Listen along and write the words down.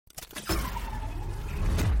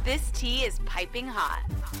This tea is piping hot.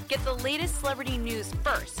 Get the latest celebrity news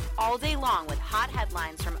first all day long with hot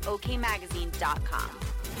headlines from okmagazine.com.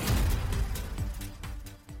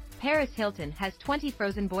 Paris Hilton has 20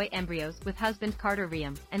 frozen boy embryos with husband Carter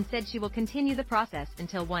Reum and said she will continue the process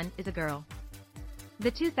until one is a girl.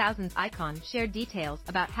 The 2000s icon shared details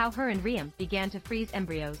about how her and Reum began to freeze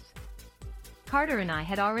embryos. Carter and I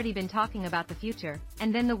had already been talking about the future,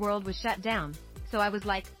 and then the world was shut down, so I was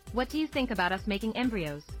like, what do you think about us making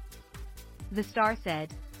embryos? The star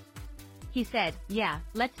said. He said, yeah,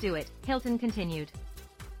 let's do it, Hilton continued.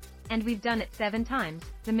 And we've done it 7 times,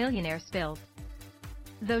 the millionaire spilled.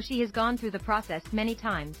 Though she has gone through the process many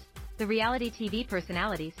times, the reality TV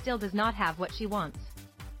personality still does not have what she wants.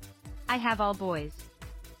 I have all boys.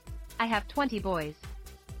 I have 20 boys.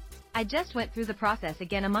 I just went through the process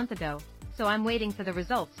again a month ago, so I'm waiting for the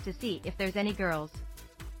results to see if there's any girls.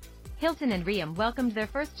 Hilton and Reum welcomed their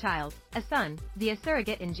first child, a son, via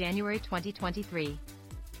surrogate in January 2023.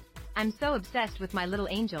 I'm so obsessed with my little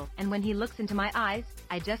angel, and when he looks into my eyes,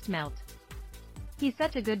 I just melt. He's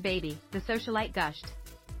such a good baby, the socialite gushed.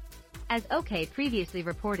 As OK previously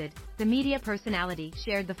reported, the media personality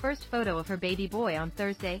shared the first photo of her baby boy on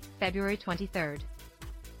Thursday, February 23.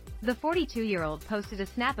 The 42-year-old posted a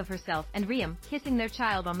snap of herself and Reum kissing their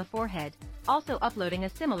child on the forehead, also uploading a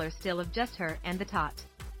similar still of just her and the tot.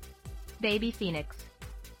 Baby Phoenix.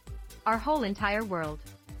 Our whole entire world.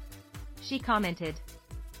 She commented.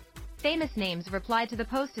 Famous names replied to the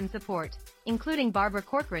post in support, including Barbara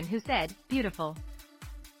Corcoran, who said, beautiful.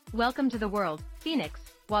 Welcome to the world, Phoenix,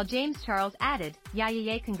 while James Charles added,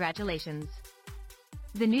 yay, congratulations.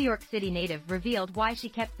 The New York City native revealed why she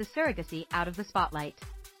kept the surrogacy out of the spotlight.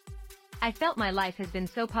 I felt my life has been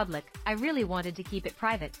so public, I really wanted to keep it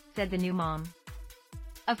private, said the new mom.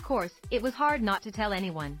 Of course, it was hard not to tell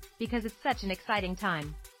anyone, because it's such an exciting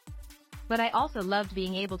time. But I also loved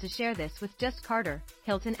being able to share this with just Carter,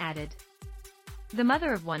 Hilton added. The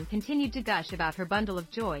mother of one continued to gush about her bundle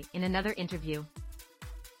of joy in another interview.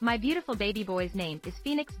 My beautiful baby boy's name is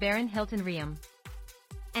Phoenix Baron Hilton Reum.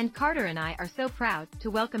 And Carter and I are so proud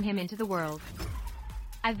to welcome him into the world.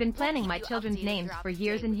 I've been planning my children's names for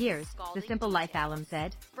years and years, the Simple Life alum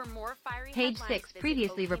said. Page 6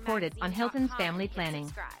 previously reported on Hilton's family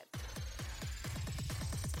planning.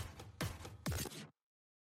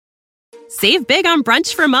 Save big on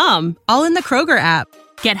brunch for mom, all in the Kroger app.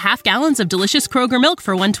 Get half gallons of delicious Kroger milk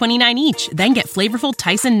for $1.29 each. Then get flavorful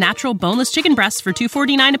Tyson natural boneless chicken breasts for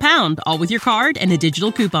 $2.49 a pound, all with your card and a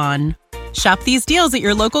digital coupon. Shop these deals at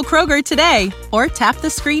your local Kroger today, or tap the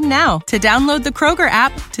screen now to download the Kroger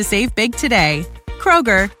app to save big today.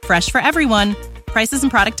 Kroger, fresh for everyone. Prices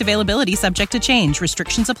and product availability subject to change.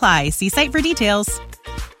 Restrictions apply. See site for details.